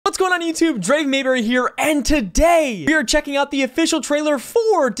going on YouTube? Dravenmayberry here, and today we are checking out the official trailer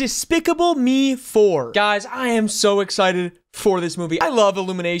for Despicable Me 4. Guys, I am so excited for this movie. I love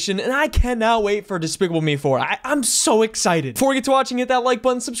Illumination, and I cannot wait for Despicable Me 4. I'm so excited. Before we get to watching, hit that like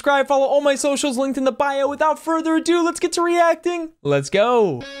button, subscribe, follow all my socials linked in the bio. Without further ado, let's get to reacting. Let's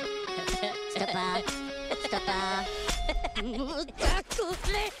go.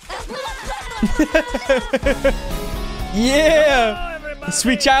 Yeah!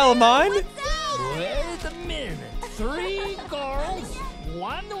 Sweet child of mine? Wait a minute. 3 girls,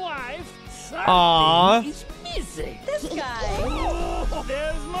 1 wife. Something's missing. This guy. Oh,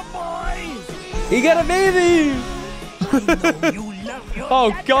 there's my boys. He got a baby! I know you love your Oh,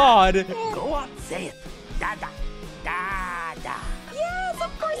 dada. God. Go on, say it. Dada. Dada. Yes,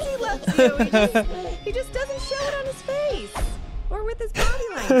 of course he loves you. He just doesn't show it on his face. Or with his body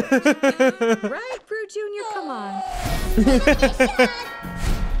language. Right, Brew Jr., come on.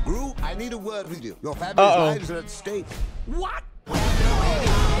 Brew, I need a word with you. Your family's lives are at stake. What?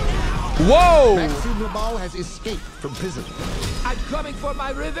 Whoa! Maxime Ramal has escaped from prison. I'm coming for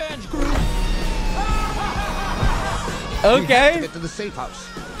my revenge, Groot. You have to Okay. get to the safe house.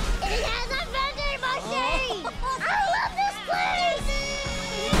 It has a vending machine! I love this place!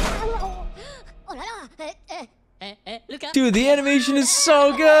 Dude, the animation is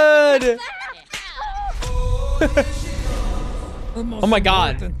so good! Oh my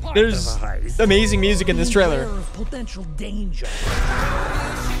god. There's amazing music in this trailer. Potential danger.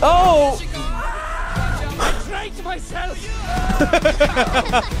 Oh! I trained myself.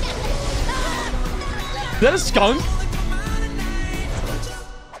 Is that a skunk?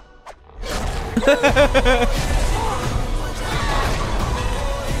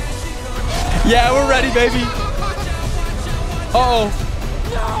 Yeah, we're ready, baby. Uh-oh.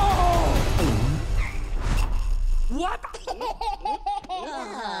 What?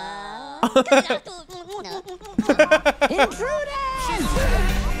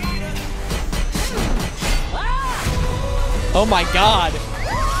 Oh my god.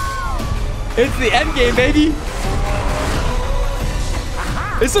 It's the end game, baby.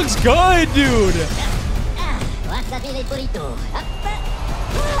 This looks good, dude.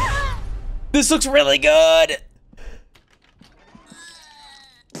 This looks really good.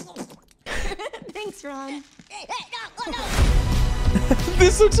 Thanks, Ron.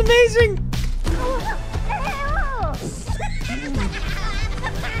 This looks amazing.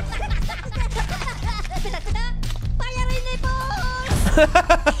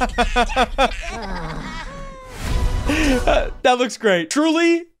 That looks great.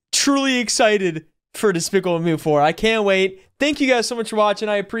 Truly excited for Despicable Me 4. I can't wait. Thank you guys so much for watching.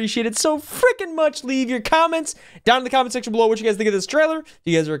 I appreciate it so freaking much. Leave your comments down in the comment section below what you guys think of this trailer. If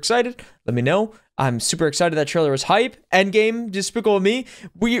you guys are excited, let me know. I'm super excited. That trailer was hype. Endgame, Despicable Me.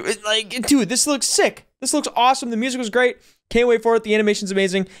 Dude, this looks sick. This looks awesome. The music was great. Can't wait for it. The animation's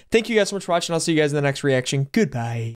amazing. Thank you guys so much for watching. I'll see you guys in the next reaction. Goodbye.